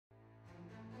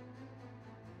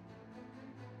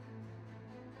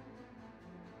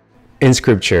In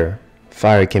scripture,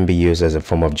 fire can be used as a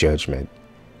form of judgment,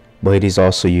 but it is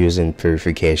also used in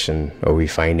purification or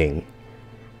refining.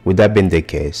 With that being the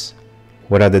case,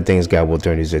 what are the things God will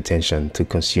turn his attention to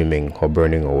consuming or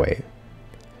burning away?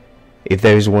 If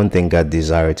there is one thing God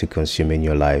desires to consume in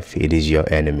your life, it is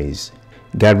your enemies.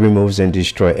 God removes and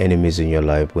destroys enemies in your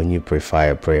life when you pray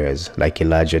fire prayers like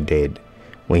Elijah did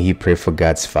when he prayed for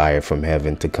God's fire from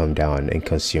heaven to come down and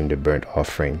consume the burnt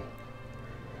offering.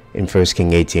 In 1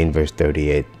 Kings 18 verse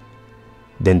 38,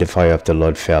 then the fire of the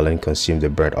Lord fell and consumed the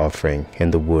burnt offering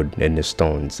and the wood and the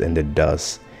stones and the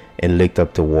dust and licked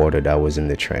up the water that was in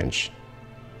the trench.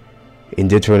 In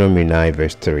Deuteronomy 9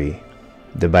 verse 3,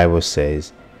 the Bible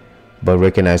says, "But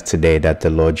recognize today that the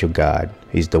Lord your God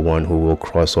is the one who will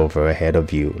cross over ahead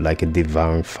of you like a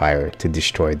devouring fire to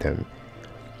destroy them.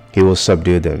 He will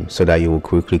subdue them so that you will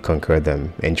quickly conquer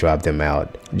them and drive them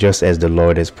out, just as the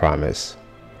Lord has promised."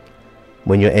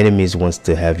 When your enemies wants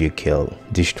to have you killed,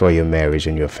 destroy your marriage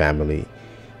and your family,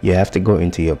 you have to go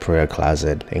into your prayer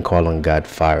closet and call on God's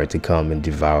fire to come and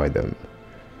devour them.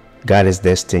 God has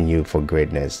destined you for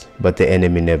greatness, but the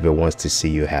enemy never wants to see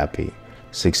you happy,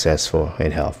 successful,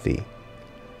 and healthy.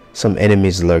 Some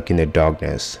enemies lurk in the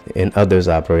darkness, and others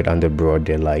operate under broad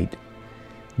daylight.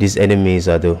 These enemies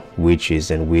are the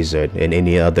witches and wizards and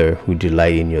any other who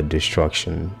delight in your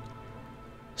destruction.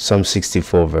 Psalm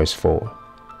 64 verse 4.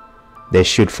 They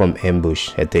shoot from ambush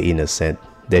at the innocent.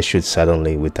 They shoot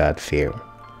suddenly without fear.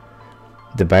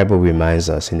 The Bible reminds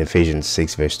us in Ephesians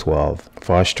 6 verse 12,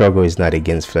 "For our struggle is not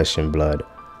against flesh and blood,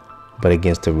 but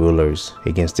against the rulers,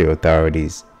 against the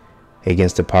authorities,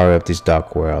 against the power of this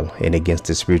dark world, and against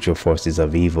the spiritual forces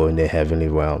of evil in the heavenly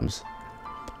realms."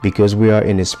 Because we are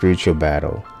in a spiritual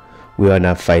battle, we are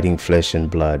not fighting flesh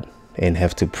and blood and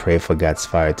have to pray for God's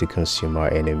fire to consume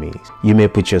our enemies. You may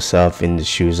put yourself in the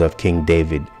shoes of King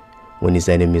David when his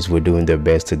enemies were doing their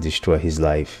best to destroy his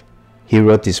life. He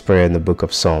wrote this prayer in the book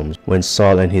of Psalms when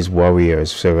Saul and his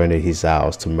warriors surrounded his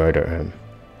house to murder him.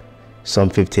 Psalm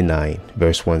 59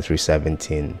 verse 1 through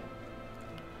 17.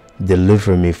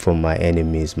 "Deliver me from my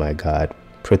enemies, my God.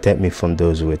 Protect me from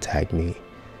those who attack me.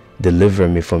 Deliver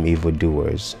me from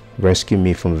evildoers. Rescue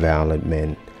me from violent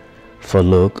men. For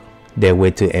look, they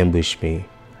wait to ambush me.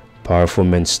 Powerful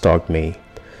men stalk me,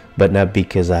 but not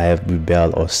because I have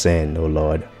rebelled or sinned, O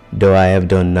Lord. Though I have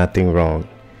done nothing wrong,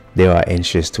 they are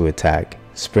anxious to attack.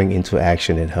 Spring into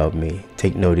action and help me.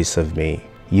 Take notice of me.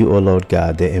 You, O Lord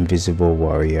God, the invisible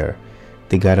warrior,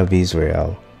 the God of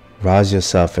Israel. Rouse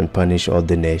yourself and punish all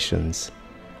the nations.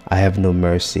 I have no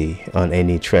mercy on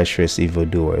any treacherous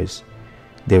evildoers.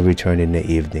 They return in the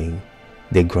evening.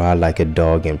 They growl like a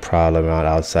dog and prowl around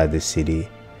outside the city.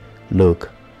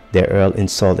 Look, the earl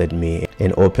insulted me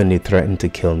and openly threatened to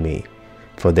kill me.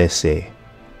 For they say,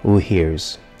 'Who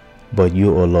hears?' But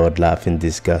you, O Lord, laugh in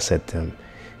disgust at them.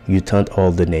 You taunt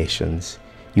all the nations.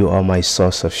 You are my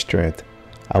source of strength.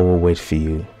 I will wait for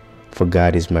you, for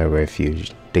God is my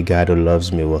refuge. The God who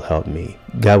loves me will help me.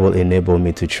 God will enable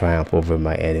me to triumph over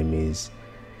my enemies.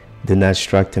 Do not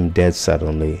strike them dead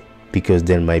suddenly, because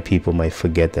then my people might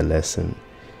forget the lesson.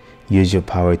 Use your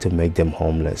power to make them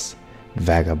homeless,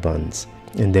 vagabonds,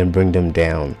 and then bring them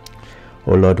down.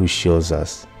 O Lord, who shields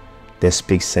us, they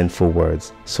speak sinful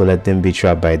words, so let them be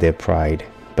trapped by their pride,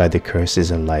 by the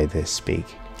curses and lies they speak.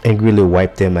 Angrily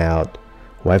wipe them out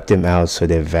so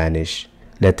they vanish.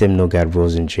 Let them know God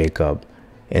rose in Jacob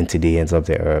and to the ends of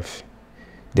the earth.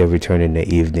 They return in the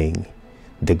evening.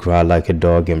 They growl like a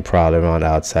dog and prowl around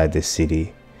outside the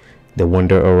city. They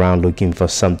wander around looking for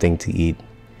something to eat.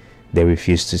 They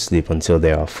refuse to sleep until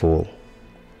they are full.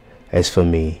 As for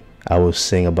me, I will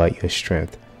sing about your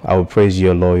strength. I will praise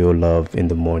your loyal love in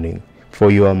the morning. For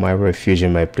you are my refuge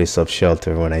and my place of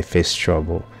shelter when I face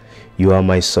trouble. You are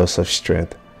my source of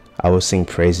strength. I will sing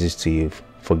praises to you,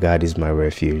 for God is my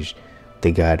refuge,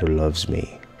 the God who loves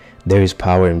me. There is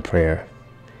power in prayer.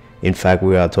 In fact,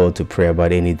 we are told to pray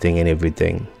about anything and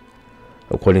everything.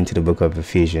 According to the book of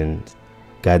Ephesians,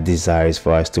 God desires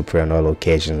for us to pray on all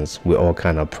occasions with all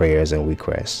kinds of prayers and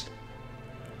requests.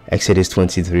 Exodus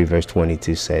 23 verse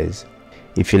 22 says,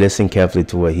 "If you listen carefully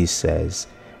to what he says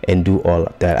and do all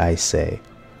that I say,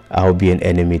 I will be an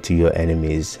enemy to your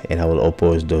enemies and I will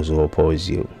oppose those who oppose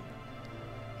you."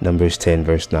 Numbers 10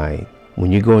 verse 9.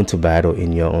 When you go into battle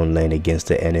in your own land against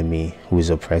the enemy who is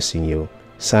oppressing you,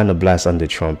 sound a blast on the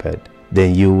trumpet.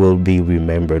 Then you will be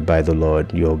remembered by the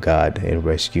Lord your God and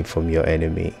rescued from your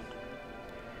enemy.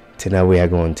 Tonight we are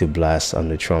going to blast on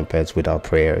the trumpets with our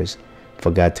prayers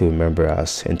for God to remember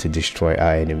us and to destroy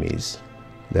our enemies.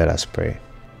 Let us pray.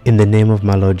 In the name of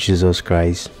my Lord Jesus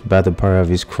Christ, by the power of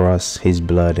his cross, his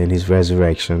blood, and his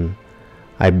resurrection,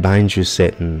 I bind you,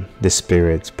 Satan, the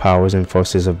spirits, powers, and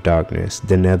forces of darkness,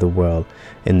 the netherworld,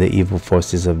 and the evil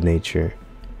forces of nature.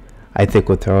 I take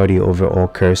authority over all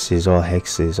curses, all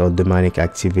hexes, all demonic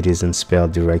activities and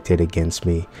spells directed against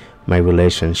me, my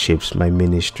relationships, my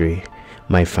ministry,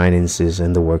 my finances,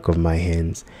 and the work of my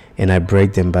hands, and I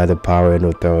break them by the power and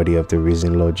authority of the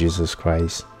risen Lord Jesus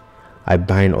Christ. I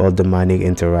bind all demonic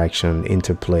interaction,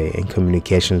 interplay, and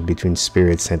communications between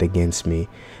spirits sent against me,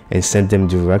 and send them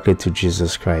directly to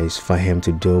Jesus Christ for him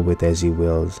to deal with as he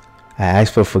wills. I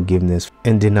ask for forgiveness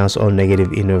and denounce all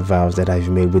negative inner vows that I've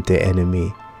made with the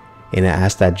enemy, and I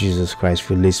ask that Jesus Christ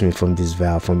release me from this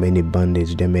vow, from any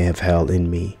bondage that may have held in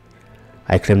me.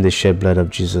 I claim the shed blood of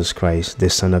Jesus Christ, the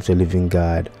Son of the living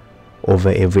God, over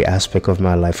every aspect of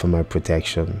my life for my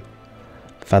protection.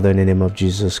 Father, in the name of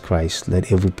Jesus Christ,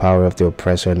 let every power of the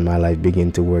oppressor in my life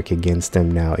begin to work against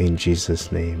them now in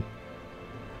Jesus' name.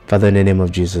 Father, in the name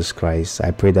of Jesus Christ,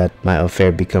 I pray that my affair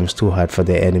becomes too hard for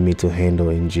the enemy to handle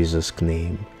in Jesus'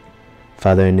 name.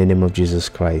 Father, in the name of Jesus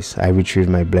Christ, I retrieve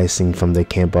my blessing from the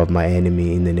camp of my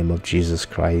enemy in the name of Jesus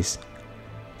Christ.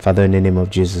 Father, in the name of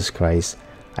Jesus Christ,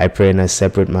 I pray and I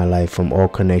separate my life from all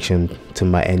connection to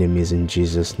my enemies in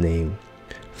Jesus' name.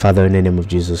 Father, in the name of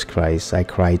Jesus Christ, I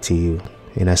cry to you,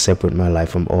 and I separate my life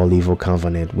from all evil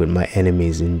covenant with my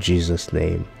enemies in Jesus'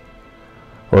 name.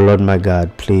 O Lord my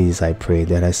God, please, I pray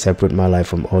that I separate my life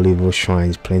from all evil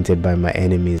shrines planted by my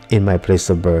enemies in my place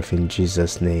of birth in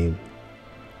Jesus' name.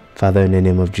 Father, in the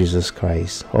name of Jesus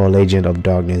Christ, all agent of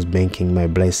darkness banking my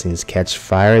blessings, catch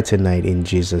fire tonight in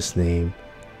Jesus' name.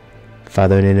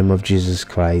 Father, in the name of Jesus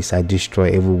Christ, I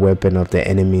destroy every weapon of the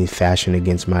enemy fashioned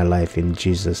against my life in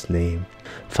Jesus' name.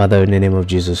 Father, in the name of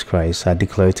Jesus Christ, I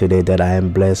declare today that I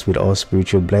am blessed with all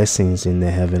spiritual blessings in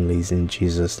the heavenlies in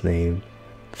Jesus' name.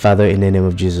 Father, in the name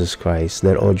of Jesus Christ,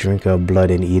 let all drinkers of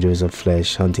blood and eaters of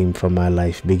flesh hunting for my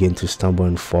life begin to stumble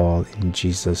and fall in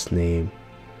Jesus' name.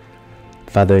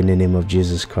 Father, in the name of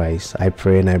Jesus Christ, I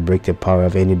pray and I break the power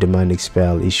of any demonic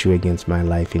spell issued against my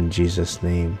life in Jesus'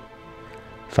 name.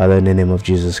 Father, in the name of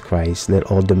Jesus Christ, let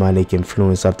all demonic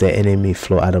influence of the enemy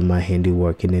flow out of my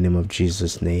handiwork in the name of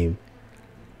Jesus' name.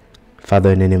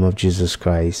 Father, in the name of Jesus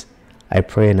Christ, I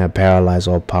pray and I paralyze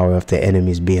all power of the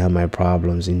enemies behind my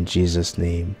problems in Jesus'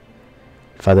 name.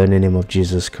 Father, in the name of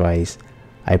Jesus Christ,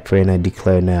 I pray and I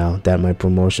declare now that my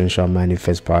promotion shall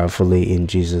manifest powerfully in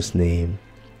Jesus' name.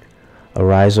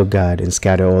 Arise, O God, and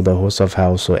scatter all the hosts of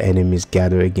hell so enemies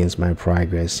gather against my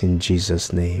progress in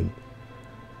Jesus' name.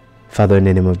 Father, in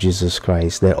the name of Jesus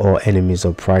Christ, let all enemies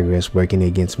of progress working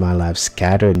against my life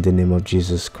scatter in the name of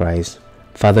Jesus Christ.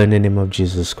 Father, in the name of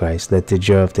Jesus Christ, let the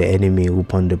joy of the enemy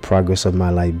upon the progress of my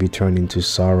life be turned into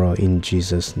sorrow in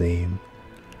Jesus' name.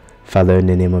 Father, in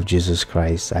the name of Jesus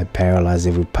Christ, I paralyze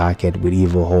every pocket with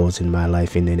evil holes in my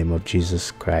life in the name of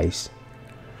Jesus Christ.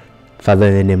 Father,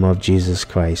 in the name of Jesus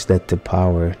Christ, let the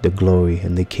power, the glory,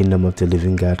 and the kingdom of the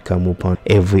living God come upon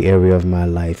every area of my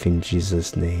life in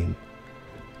Jesus' name.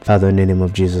 Father, in the name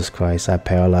of Jesus Christ, I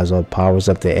paralyze all powers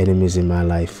of the enemies in my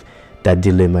life that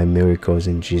delay my miracles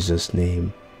in Jesus'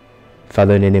 name.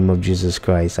 Father, in the name of Jesus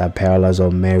Christ, I paralyze all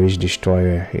marriage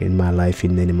destroyer in my life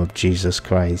in the name of Jesus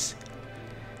Christ.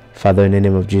 Father, in the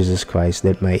name of Jesus Christ,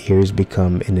 let my ears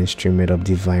become an instrument of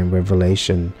divine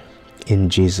revelation in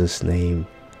Jesus' name.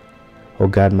 O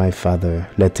God, my Father,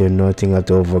 let the anointing of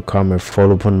the overcomer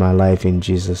fall upon my life in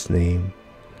Jesus' name.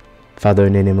 Father,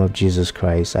 in the name of Jesus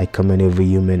Christ, I command every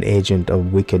human agent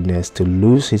of wickedness to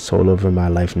lose its hold over my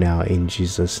life now in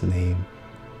Jesus' name.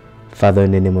 Father,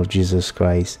 in the name of Jesus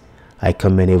Christ, I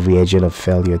command every agent of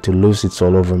failure to lose its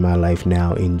hold over my life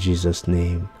now in Jesus'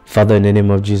 name. Father, in the name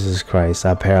of Jesus Christ,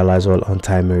 I paralyze all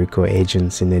anti-miracle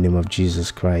agents in the name of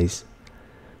Jesus Christ.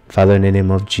 Father, in the name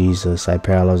of Jesus, I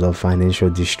paralyze all financial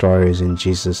destroyers in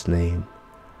Jesus' name.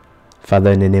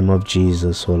 Father, in the name of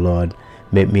Jesus, O Lord,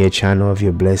 make me a channel of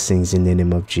your blessings in the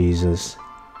name of Jesus.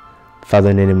 Father,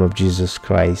 in the name of Jesus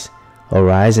Christ,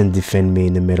 arise and defend me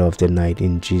in the middle of the night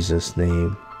in Jesus'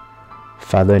 name.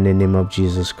 Father, in the name of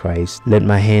Jesus Christ, let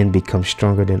my hand become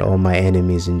stronger than all my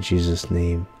enemies in Jesus'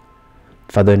 name.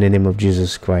 Father, in the name of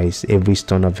Jesus Christ, every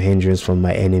stone of hindrance from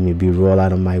my enemy be rolled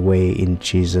out of my way in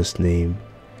Jesus' name.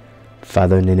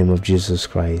 Father, in the name of Jesus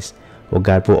Christ, O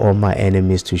God, put all my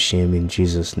enemies to shame in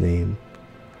Jesus' name.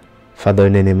 Father,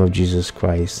 in the name of Jesus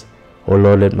Christ, O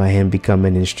Lord, let my hand become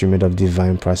an instrument of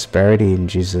divine prosperity in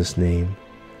Jesus' name.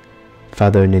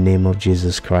 Father, in the name of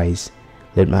Jesus Christ,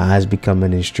 let my eyes become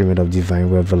an instrument of divine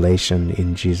revelation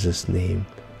in Jesus' name.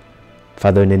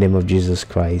 Father, in the name of Jesus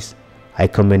Christ, I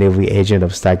command every agent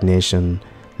of stagnation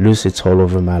loose its hold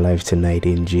over my life tonight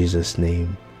in Jesus'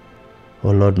 name.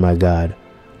 O Lord my God,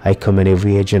 I command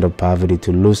every agent of poverty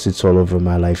to lose its hold over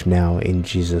my life now in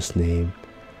Jesus' name.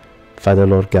 Father,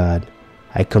 Lord God,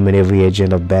 I command every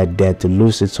agent of bad debt to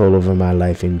lose its hold over my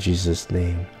life in Jesus'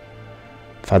 name.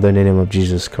 Father, in the name of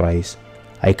Jesus Christ,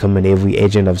 I command every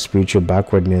agent of spiritual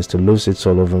backwardness to lose its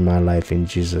hold over my life in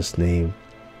Jesus' name.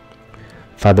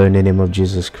 Father, in the name of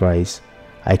Jesus Christ,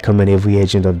 I command every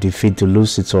agent of defeat to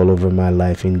lose its hold over my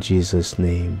life in Jesus'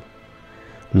 name.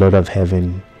 Lord of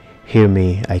heaven, hear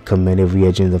me. I command every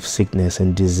agent of sickness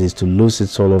and disease to lose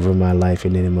its hold over my life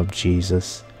in the name of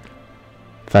Jesus.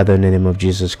 Father, in the name of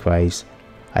Jesus Christ,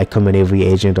 I command every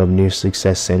agent of near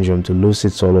success syndrome to lose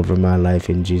its hold over my life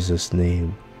in Jesus'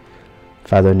 name.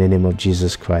 Father, in the name of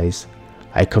Jesus Christ,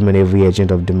 I command every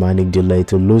agent of demonic delay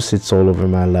to lose its hold over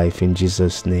my life in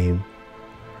Jesus' name.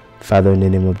 Father, in the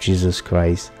name of Jesus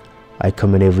Christ, I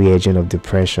command every agent of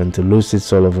depression to lose its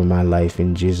hold over my life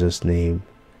in Jesus' name.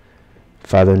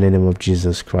 Father, in the name of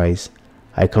Jesus Christ,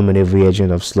 I command every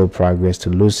agent of slow progress to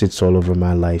lose its hold over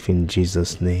my life in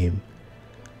Jesus' name.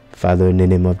 Father, in the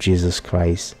name of Jesus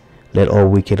Christ, let all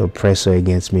wicked oppressor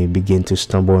against me begin to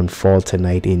stumble and fall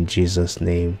tonight in Jesus'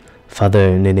 name. Father,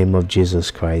 in the name of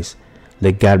Jesus Christ,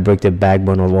 let God break the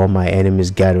backbone of all my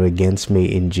enemies gathered against me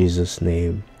in Jesus'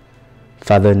 name.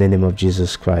 Father, in the name of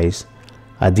Jesus Christ,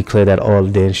 I declare that all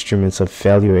the instruments of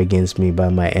failure against me by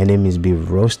my enemies be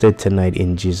roasted tonight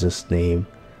in Jesus' name.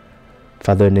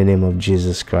 Father, in the name of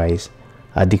Jesus Christ,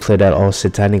 I declare that all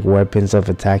satanic weapons of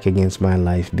attack against my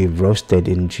life be roasted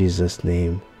in Jesus'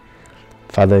 name.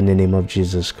 Father, in the name of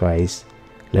Jesus Christ,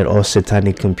 let all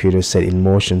satanic computers set in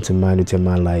motion to monitor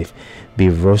my life be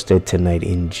roasted tonight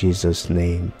in Jesus'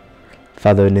 name.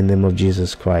 Father, in the name of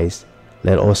Jesus Christ,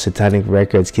 let all satanic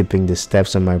records keeping the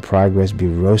steps of my progress be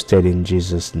roasted in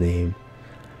Jesus' name.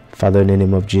 Father, in the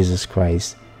name of Jesus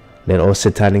Christ, let all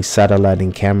satanic satellite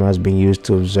and cameras being used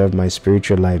to observe my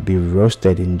spiritual life be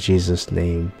roasted in Jesus'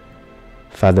 name.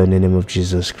 Father, in the name of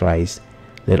Jesus Christ,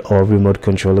 let all remote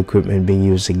control equipment being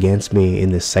used against me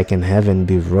in the second heaven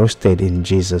be roasted in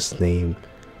Jesus' name.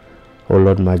 O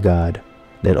Lord my God,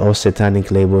 let all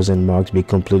satanic labels and marks be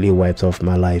completely wiped off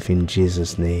my life in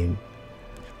Jesus' name.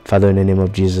 Father, in the name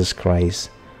of Jesus Christ,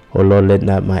 O Lord, let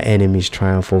not my enemies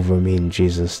triumph over me in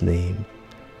Jesus' name.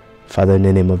 Father, in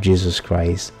the name of Jesus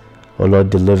Christ, O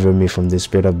Lord, deliver me from the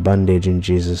spirit of bondage in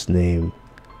Jesus' name.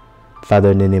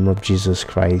 Father, in the name of Jesus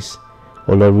Christ,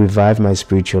 O Lord, revive my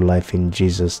spiritual life in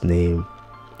Jesus' name.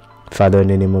 Father, in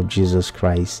the name of Jesus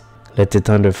Christ, let the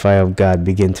thunder fire of God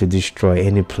begin to destroy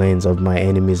any plans of my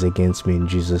enemies against me in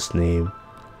Jesus' name.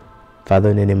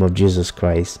 Father, in the name of Jesus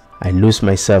Christ, I loose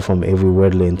myself from every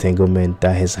worldly entanglement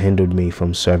that has hindered me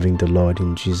from serving the Lord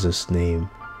in Jesus' name.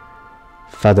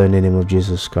 Father, in the name of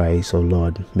Jesus Christ, O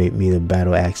Lord, make me the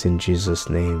battle axe in Jesus'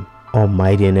 name.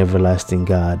 Almighty and everlasting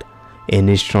God,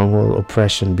 any stronghold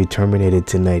oppression be terminated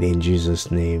tonight in Jesus'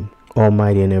 name.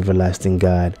 Almighty and everlasting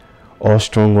God, all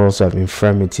strongholds of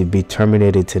infirmity be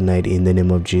terminated tonight in the name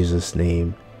of Jesus'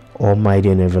 name. Almighty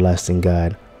and everlasting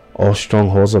God, all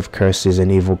strongholds of curses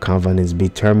and evil covenants be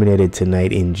terminated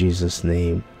tonight in Jesus'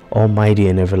 name. Almighty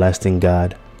and everlasting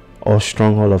God, all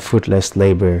stronghold of fruitless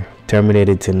labor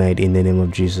terminated tonight in the name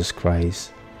of Jesus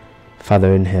Christ.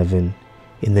 Father in heaven,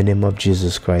 in the name of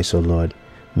Jesus Christ, O Lord,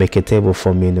 make a table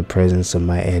for me in the presence of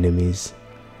my enemies.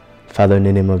 Father, in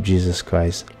the name of Jesus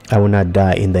Christ, I will not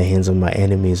die in the hands of my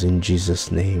enemies in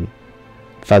Jesus' name.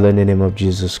 Father, in the name of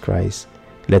Jesus Christ,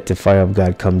 let the fire of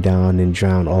God come down and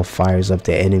drown all fires of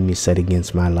the enemy set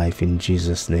against my life in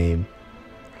Jesus' name.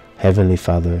 Heavenly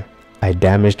Father, I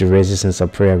damage the resistance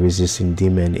of prayer resisting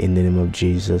demon in the name of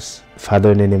Jesus.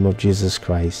 Father, in the name of Jesus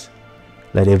Christ,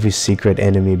 let every secret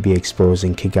enemy be exposed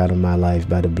and kicked out of my life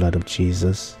by the blood of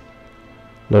Jesus.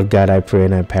 Lord God, I pray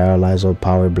and I paralyze all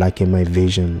power blocking my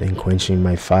vision and quenching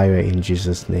my fire in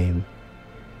Jesus' name.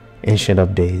 Ancient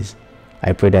of Days,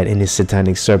 I pray that any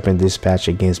satanic serpent dispatched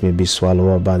against me be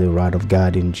swallowed up by the rod of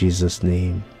God in Jesus'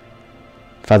 name.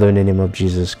 Father, in the name of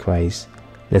Jesus Christ,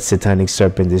 let satanic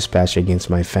serpent dispatched against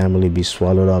my family be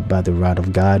swallowed up by the rod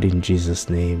of God in Jesus'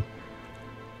 name.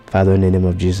 Father, in the name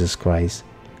of Jesus Christ,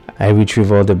 I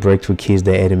retrieve all the breakthrough keys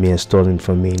the enemy has stolen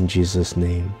from me in Jesus'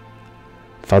 name.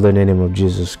 Father, in the name of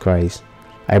Jesus Christ,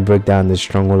 I break down the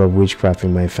stronghold of witchcraft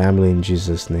in my family in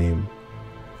Jesus' name.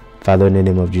 Father, in the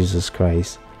name of Jesus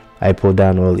Christ, I pull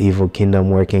down all evil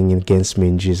kingdom working against me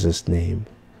in Jesus' name.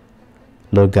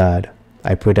 Lord God,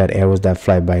 I pray that arrows that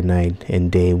fly by night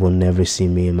and day will never see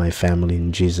me and my family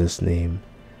in Jesus' name.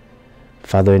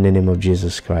 Father, in the name of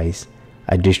Jesus Christ,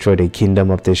 I destroy the kingdom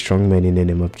of the strong man in the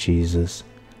name of Jesus.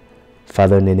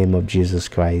 Father, in the name of Jesus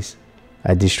Christ,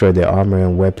 I destroy the armor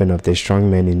and weapon of the strong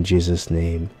man in Jesus'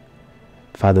 name.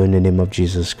 Father, in the name of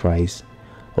Jesus Christ,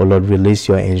 Oh Lord, release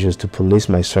your angels to police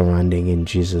my surrounding in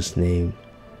Jesus' name.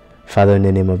 Father, in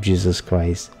the name of Jesus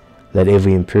Christ, let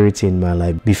every impurity in my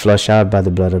life be flushed out by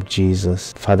the blood of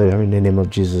Jesus. Father, in the name of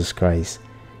Jesus Christ,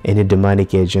 any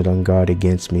demonic agent on guard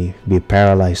against me be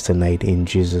paralyzed tonight in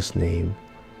Jesus' name.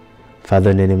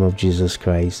 Father, in the name of Jesus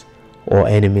Christ, all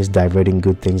enemies diverting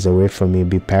good things away from me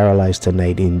be paralyzed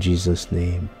tonight in Jesus'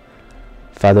 name.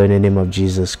 Father, in the name of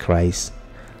Jesus Christ,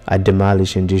 I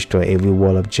demolish and destroy every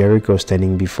wall of Jericho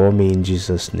standing before me in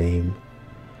Jesus' name.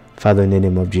 Father, in the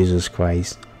name of Jesus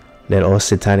Christ, let all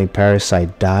satanic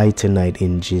parasite die tonight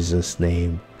in Jesus'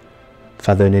 name.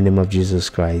 Father, in the name of Jesus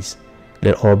Christ,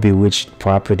 let all bewitched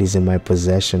properties in my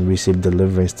possession receive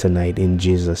deliverance tonight in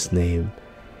Jesus' name.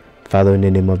 Father, in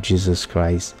the name of Jesus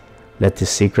Christ, let the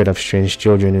secret of strange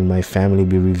children in my family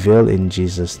be revealed in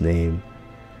Jesus' name.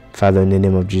 Father, in the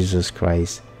name of Jesus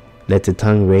Christ, let the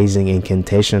tongue-raising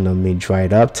incantation of me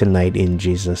dried up tonight in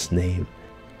Jesus' name.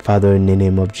 Father, in the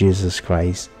name of Jesus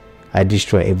Christ, I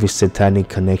destroy every satanic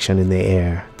connection in the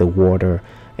air, the water,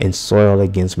 and soil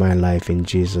against my life in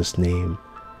Jesus' name.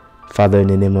 Father, in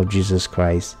the name of Jesus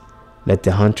Christ, let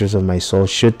the hunters of my soul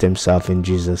shoot themselves in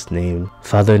Jesus' name.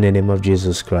 Father, in the name of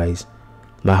Jesus Christ,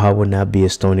 my heart will not be a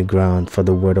stony ground for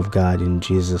the word of God in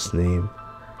Jesus' name.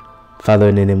 Father,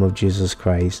 in the name of Jesus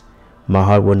Christ, my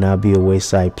heart will not be a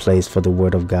wayside place for the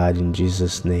word of God in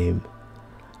Jesus' name.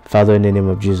 Father, in the name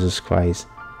of Jesus Christ,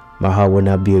 my heart will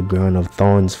not be a ground of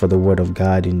thorns for the word of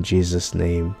God in Jesus'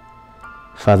 name.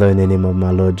 Father, in the name of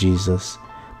my Lord Jesus,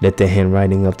 let the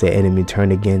handwriting of the enemy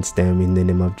turn against them in the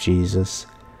name of Jesus.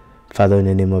 Father, in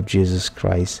the name of Jesus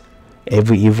Christ,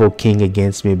 every evil king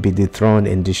against me be dethroned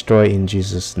and destroyed in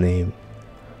Jesus' name.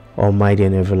 Almighty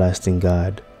and everlasting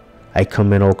God, I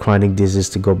command all chronic disease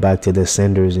to go back to the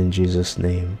senders in Jesus'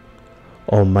 name.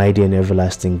 Almighty and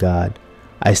everlasting God,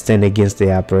 I stand against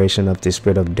the operation of the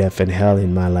spirit of death and hell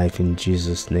in my life in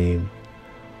Jesus' name.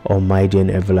 Almighty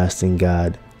and everlasting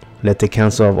God, let the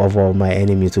counsel of all my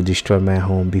enemies to destroy my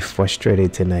home be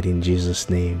frustrated tonight in Jesus'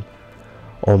 name.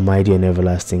 Almighty and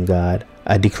everlasting God,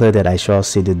 I declare that I shall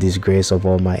see the disgrace of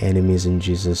all my enemies in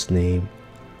Jesus' name.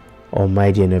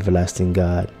 Almighty and everlasting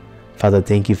God, Father,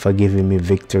 thank you for giving me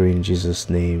victory in Jesus'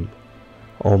 name.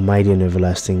 Almighty and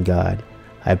everlasting God,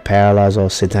 I paralyze all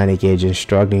satanic agents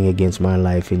struggling against my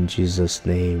life in Jesus'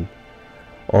 name.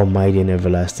 Almighty and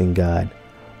everlasting God,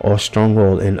 all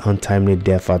stronghold and untimely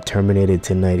death are terminated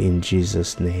tonight in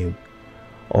Jesus' name.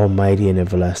 Almighty and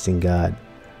everlasting God,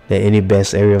 let any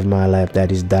best area of my life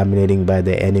that is dominating by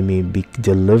the enemy be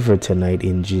delivered tonight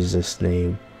in Jesus'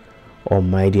 name.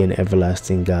 Almighty and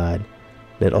everlasting God,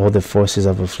 let all the forces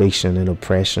of affliction and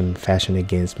oppression fashioned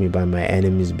against me by my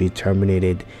enemies be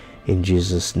terminated in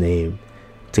Jesus' name.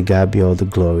 To God be all the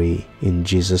glory. In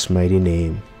Jesus' mighty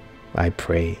name, I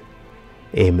pray.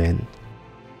 Amen.